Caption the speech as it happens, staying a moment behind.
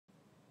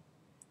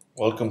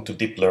Welcome to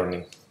Deep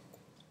Learning.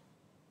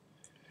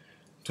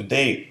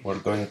 Today we're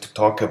going to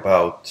talk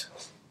about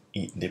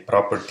the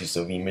properties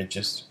of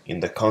images in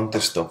the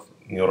context of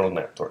neural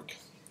network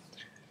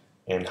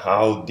and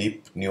how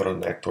deep neural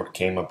network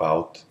came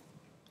about.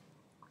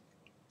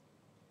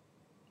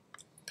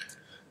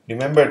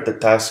 Remember, the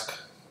task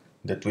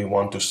that we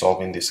want to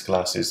solve in this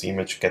class is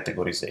image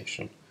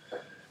categorization.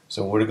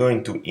 So we're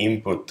going to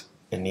input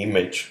an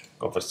image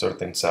of a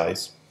certain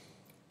size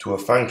to a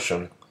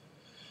function,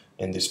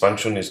 and this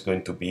function is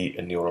going to be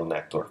a neural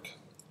network.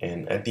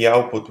 And at the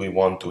output, we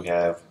want to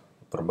have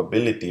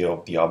probability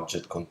of the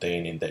object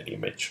contained in that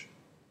image.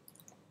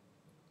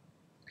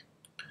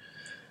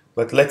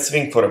 But let's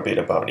think for a bit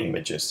about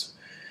images.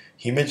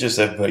 Images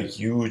have a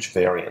huge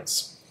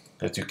variance,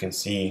 as you can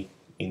see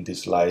in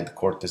this slide,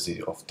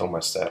 courtesy of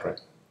Thomas Serre.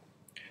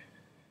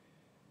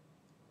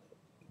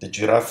 The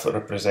giraffe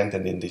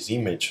represented in this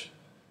image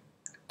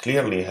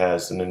clearly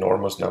has an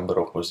enormous number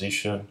of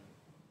positions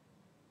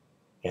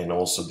and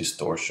also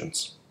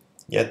distortions.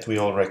 Yet we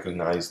all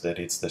recognize that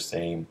it's the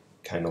same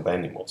kind of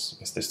animals,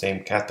 it's the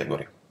same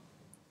category.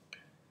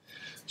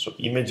 So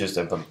images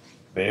have a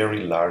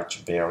very large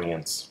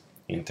variance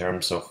in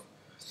terms of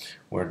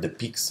where the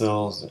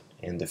pixels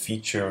and the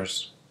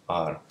features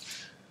are.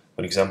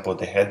 For example,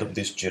 the head of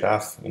this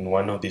giraffe in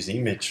one of these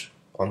images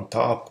on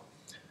top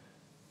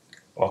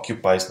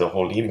occupies the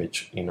whole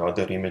image. In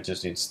other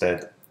images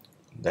instead,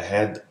 the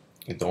head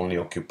is only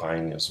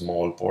occupying a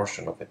small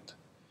portion of it.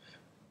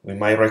 We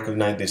might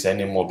recognize this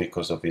animal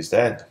because of his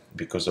head,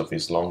 because of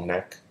his long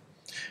neck,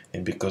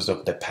 and because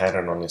of the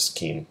pattern on his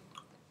skin.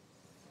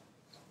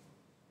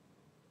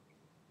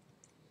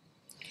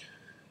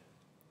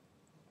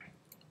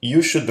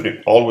 You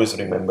should always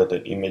remember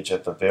that images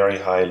have a very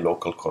high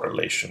local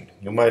correlation.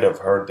 You might have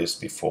heard this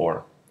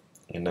before,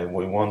 and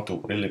we want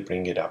to really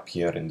bring it up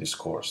here in this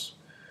course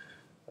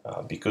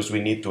because we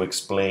need to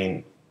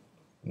explain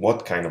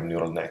what kind of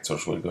neural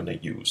networks we're going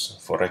to use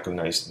for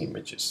recognizing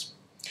images.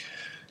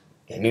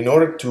 And in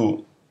order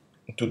to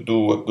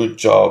do a good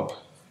job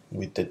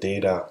with the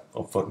data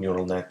for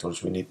neural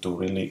networks, we need to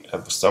really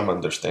have some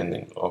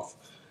understanding of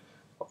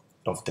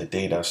the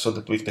data so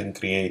that we can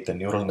create a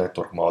neural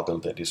network model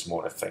that is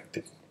more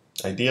effective.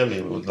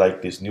 Ideally, we would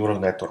like this neural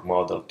network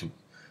model to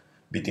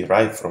be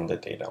derived from the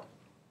data.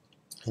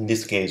 In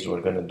this case,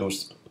 we're going to do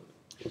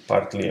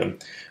partly, we're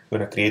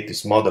going to create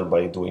this model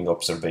by doing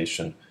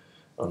observation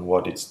on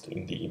what is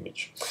in the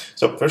image.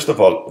 So first of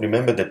all,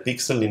 remember the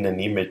pixel in an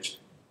image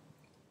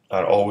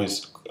are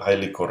always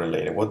highly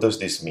correlated. What does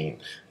this mean?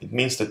 It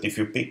means that if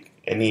you pick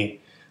any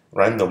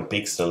random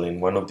pixel in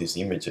one of these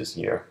images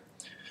here,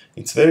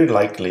 it's very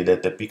likely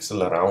that the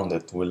pixel around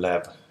it will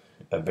have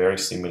a very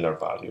similar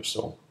value.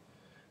 So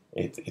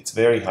it's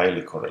very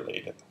highly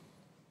correlated.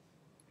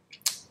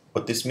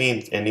 What this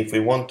means, and if we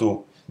want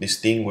to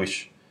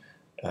distinguish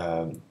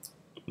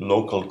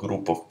local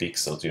group of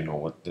pixels, you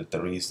know, that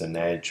there is an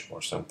edge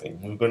or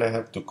something, we're going to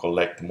have to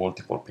collect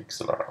multiple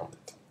pixels around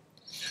it.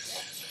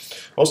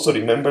 Also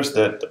remember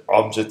that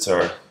objects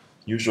are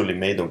usually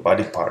made of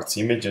body parts.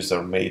 Images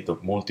are made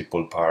of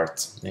multiple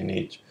parts, and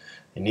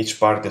each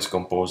part is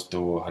composed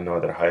to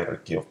another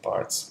hierarchy of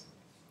parts.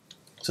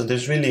 So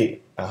there's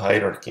really a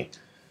hierarchy.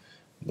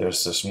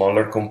 There's a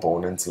smaller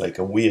components like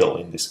a wheel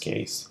in this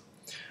case.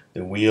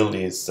 The wheel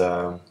is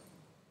a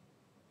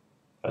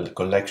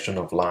collection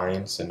of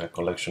lines and a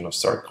collection of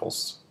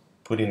circles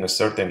put in a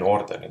certain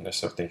order, in a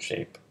certain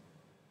shape.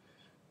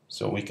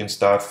 So we can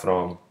start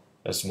from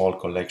a small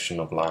collection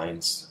of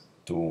lines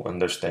to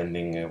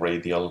understanding a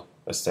radial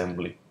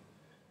assembly.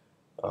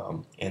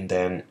 And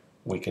then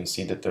we can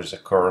see that there's a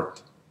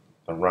curved,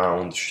 a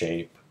round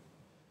shape.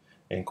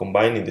 And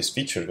combining these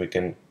features, we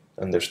can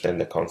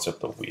understand the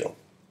concept of wheel.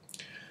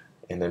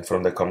 And then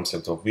from the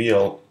concept of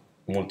wheel,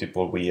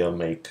 multiple wheels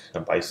make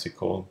a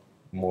bicycle,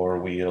 more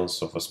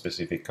wheels of a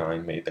specific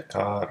kind make a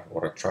car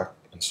or a truck,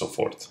 and so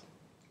forth.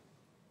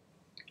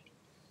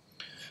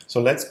 So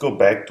let's go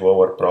back to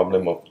our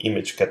problem of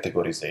image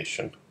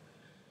categorization.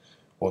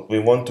 What we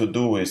want to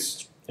do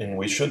is, and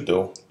we should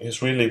do,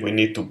 is really we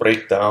need to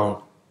break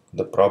down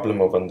the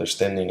problem of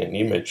understanding an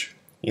image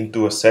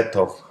into a set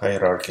of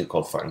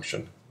hierarchical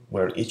functions,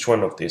 where each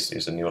one of these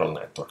is a neural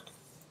network.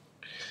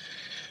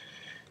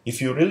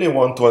 If you really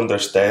want to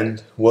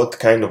understand what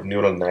kind of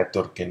neural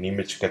network and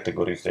image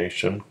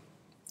categorization,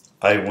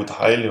 I would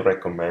highly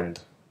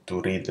recommend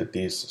to read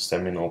this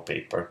seminal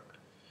paper,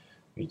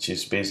 which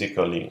is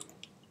basically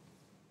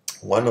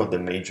one of the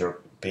major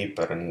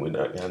papers and with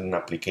an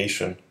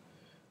application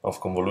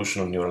of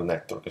convolutional neural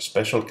network, a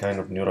special kind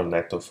of neural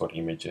network for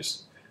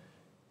images,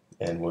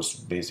 and was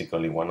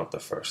basically one of the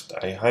first.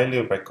 I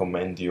highly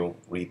recommend you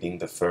reading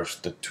the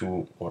first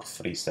 2 or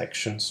 3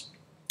 sections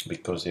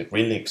because it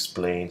really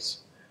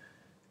explains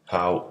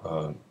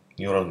how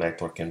neural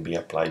network can be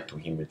applied to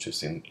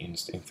images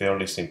in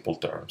fairly simple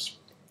terms.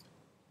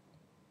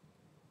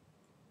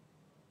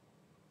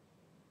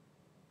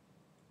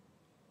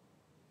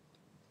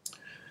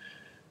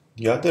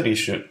 The other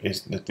issue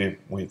is that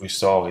we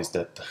saw is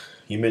that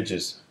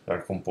images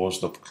are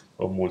composed of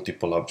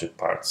multiple object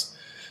parts.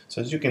 So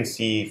as you can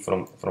see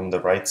from the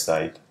right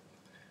side,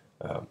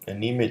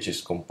 an image is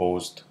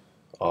composed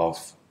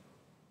of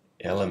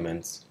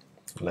elements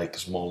like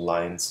small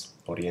lines,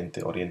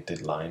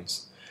 oriented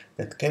lines,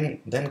 that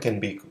can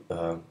be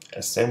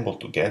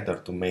assembled together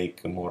to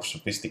make a more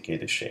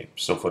sophisticated shape.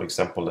 So for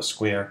example, a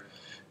square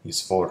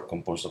is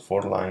composed of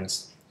 4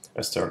 lines,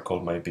 a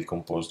circle might be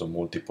composed of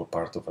multiple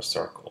parts of a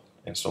circle,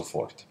 and so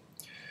forth.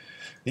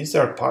 These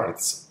are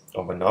parts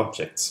of an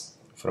object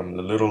from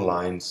the little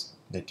lines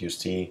that you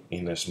see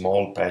in a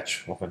small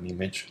patch of an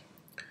image.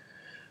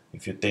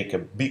 If you take a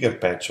bigger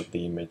patch of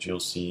the image,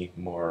 you'll see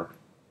more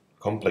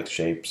complex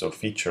shapes or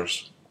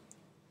features.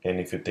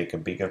 And if you take a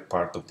bigger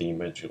part of the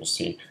image, you'll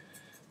see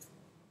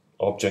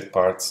object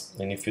parts.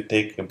 And if you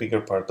take a bigger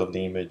part of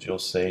the image, you'll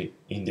see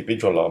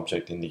individual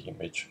object in the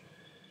image.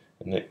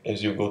 And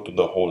as you go to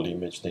the whole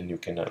image, then you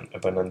can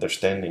have an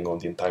understanding of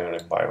the entire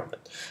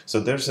environment. So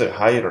there's a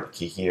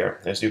hierarchy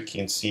here, as you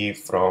can see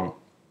from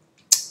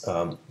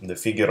the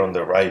figure on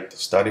the right,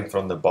 starting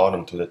from the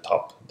bottom to the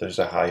top. There's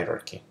a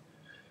hierarchy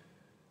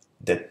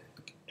that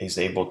is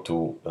able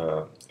to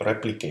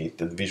replicate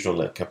the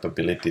visual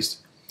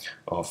capabilities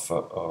of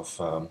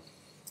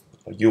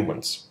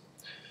humans.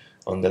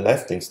 On the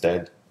left,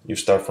 instead, you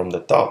start from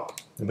the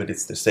top, but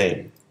it's the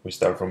same. We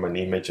start from an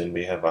image and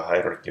we have a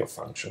hierarchy of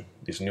function,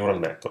 this neural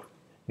network.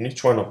 And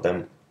each one of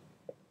them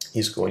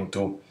is going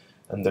to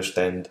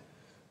understand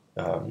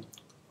the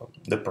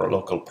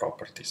local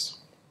properties.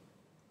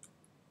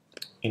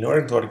 In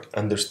order to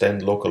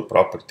understand local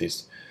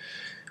properties,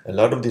 a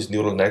lot of this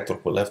neural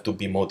network will have to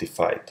be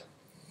modified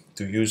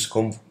to use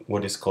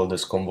what is called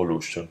as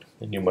convolution.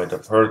 And you might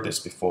have heard this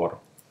before.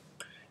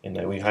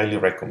 And we highly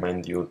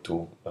recommend you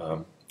to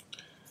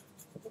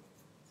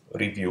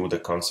review the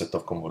concept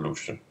of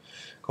convolution.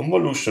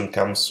 Convolution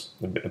comes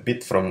a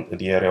bit from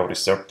the area of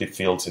receptive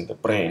fields in the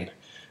brain,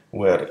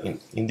 where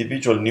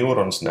individual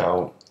neurons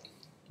now,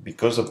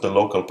 because of the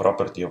local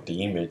property of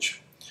the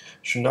image,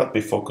 should not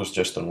be focused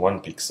just on one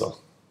pixel.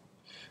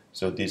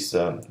 So this,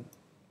 in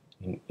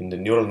the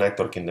neural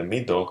network in the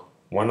middle,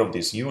 one of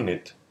these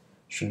units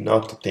should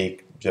not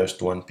take just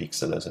one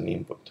pixel as an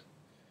input,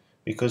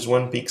 because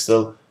one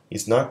pixel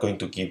is not going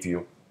to give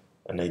you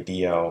an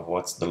idea of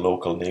what's the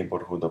local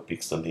neighborhood of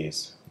pixel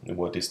is,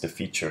 what is the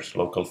features,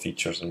 local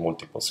features in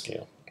multiple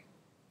scale.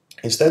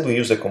 Instead, we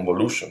use a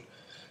convolution.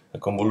 A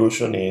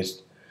convolution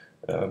is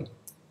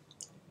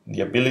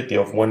the ability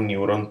of one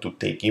neuron to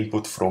take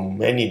input from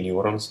many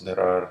neurons that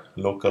are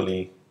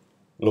locally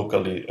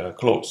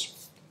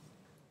close.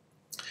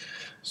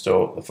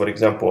 So, for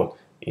example,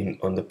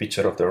 on the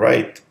picture of the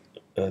right,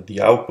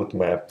 the output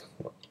map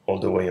all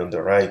the way on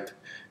the right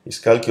is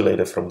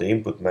calculated from the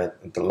input map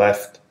at the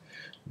left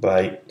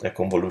by a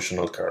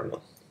convolutional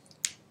kernel.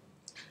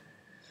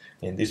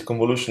 And this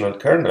convolutional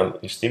kernel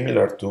is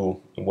similar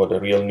to what a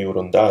real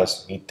neuron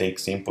does. It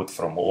takes input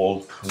from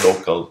all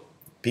local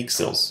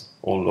pixels,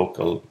 all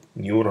local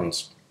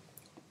neurons,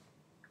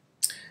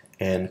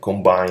 and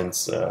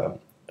combines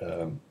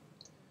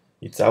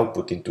its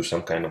output into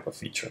some kind of a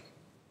feature.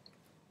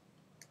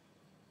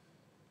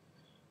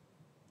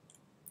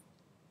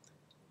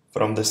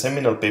 From the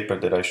seminal paper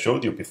that I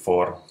showed you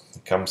before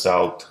comes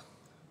out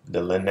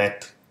the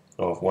LeNet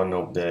of one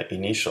of the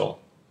initial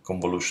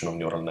convolutional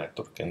neural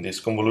network. And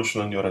this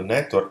convolutional neural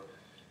network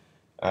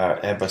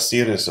have a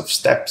series of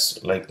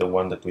steps like the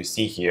one that we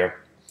see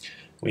here.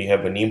 We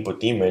have an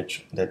input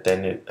image that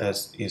then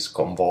is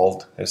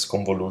convolved as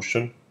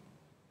convolution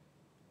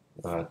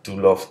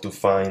to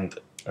find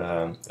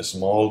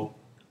small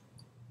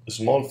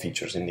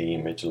features in the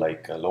image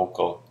like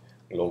local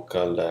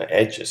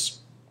edges.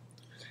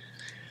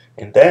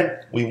 And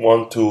then we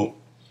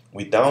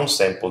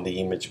downsample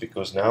the image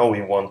because now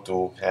we want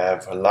to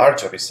have a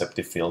larger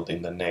receptive field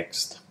in the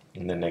next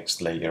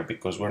layer,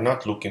 because we're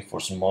not looking for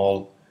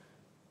small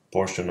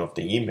portion of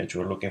the image,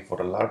 we're looking for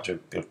a larger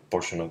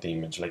portion of the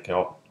image, like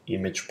our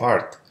image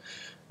part.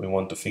 We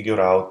want to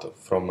figure out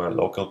from a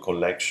local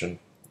collection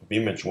of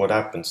image what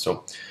happens.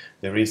 So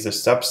there is the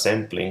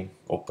subsampling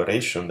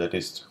operation that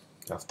is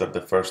after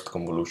the first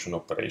convolution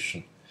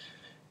operation.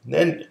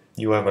 Then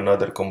you have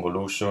another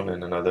convolution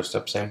and another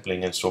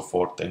subsampling and so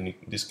forth, and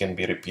this can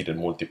be repeated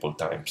multiple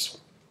times.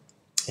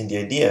 And the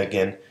idea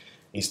again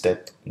is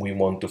that we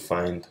want to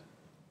find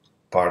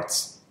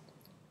parts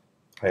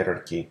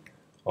hierarchy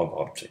of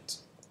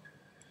objects.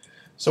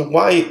 So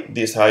why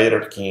this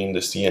hierarchy in the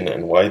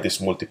CNN? Why these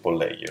multiple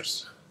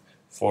layers?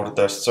 For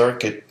the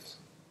circuit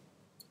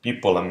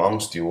people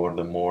amongst you, or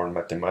the more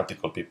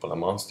mathematical people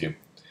amongst you,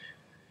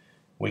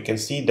 we can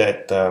see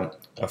that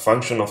a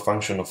function of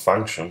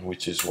function,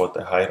 which is what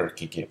a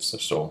hierarchy gives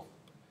us. So,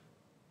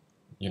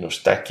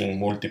 stacking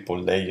multiple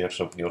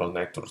layers of neural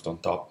networks on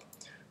top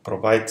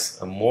provides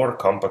a more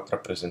compact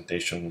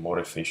representation, more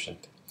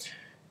efficient.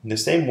 In the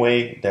same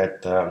way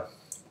that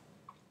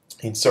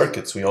in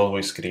circuits we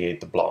always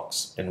create the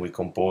blocks and we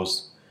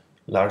compose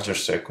larger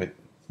circuit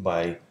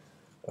by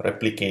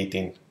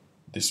replicating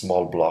the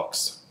small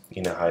blocks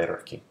in a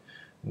hierarchy.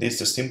 This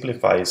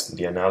simplifies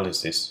the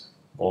analysis,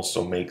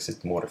 also makes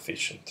it more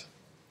efficient.